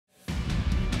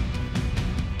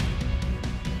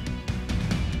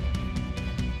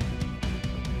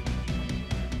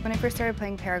When I first started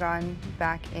playing Paragon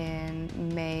back in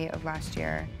May of last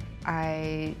year,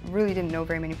 I really didn't know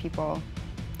very many people.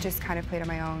 Just kind of played on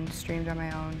my own, streamed on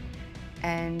my own.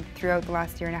 And throughout the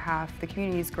last year and a half, the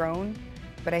community's grown,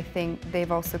 but I think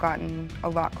they've also gotten a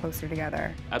lot closer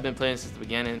together. I've been playing since the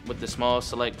beginning. With the small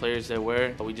select players there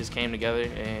were, we just came together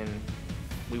and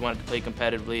we wanted to play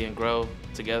competitively and grow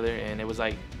together, and it was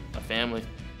like a family.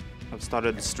 I've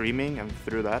started streaming, and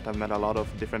through that I've met a lot of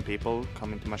different people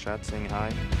coming to my chat saying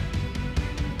hi.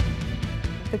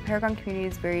 The Paragon community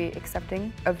is very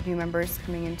accepting of new members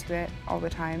coming into it all the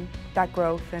time. That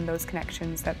growth and those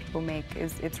connections that people make,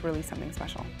 it's really something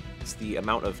special. It's the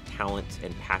amount of talent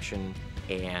and passion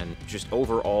and just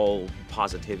overall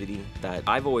positivity that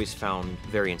I've always found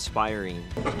very inspiring.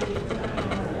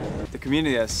 The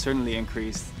community has certainly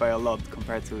increased by a lot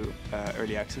compared to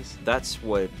early access. That's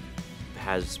what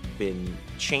has been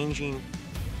changing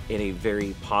in a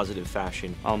very positive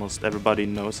fashion. Almost everybody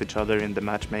knows each other in the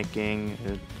matchmaking.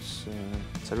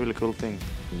 It's a really cool thing.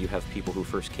 You have people who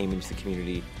first came into the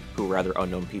community who were rather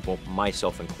unknown people,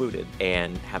 myself included,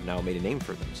 and have now made a name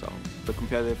for themselves. The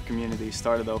competitive community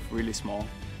started off really small.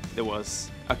 There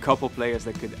was a couple players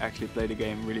that could actually play the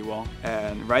game really well.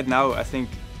 And right now, I think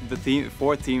the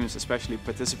 4 teams especially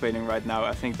participating right now,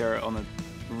 I think they're on a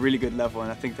really good level,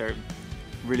 and I think they're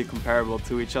really comparable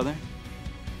to each other.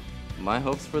 My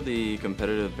hopes for the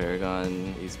competitive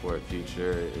Paragon eSport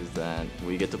future is that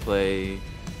we get to play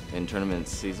in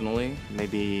tournaments seasonally.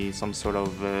 Maybe some sort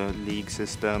of league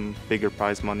system, bigger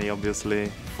prize money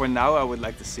obviously. For now, I would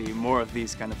like to see more of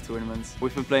these kind of tournaments.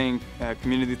 We've been playing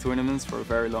community tournaments for a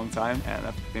very long time, and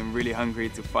I've been really hungry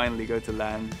to finally go to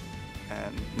LAN.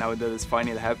 And now that it's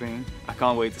finally happening, I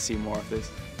can't wait to see more of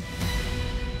this.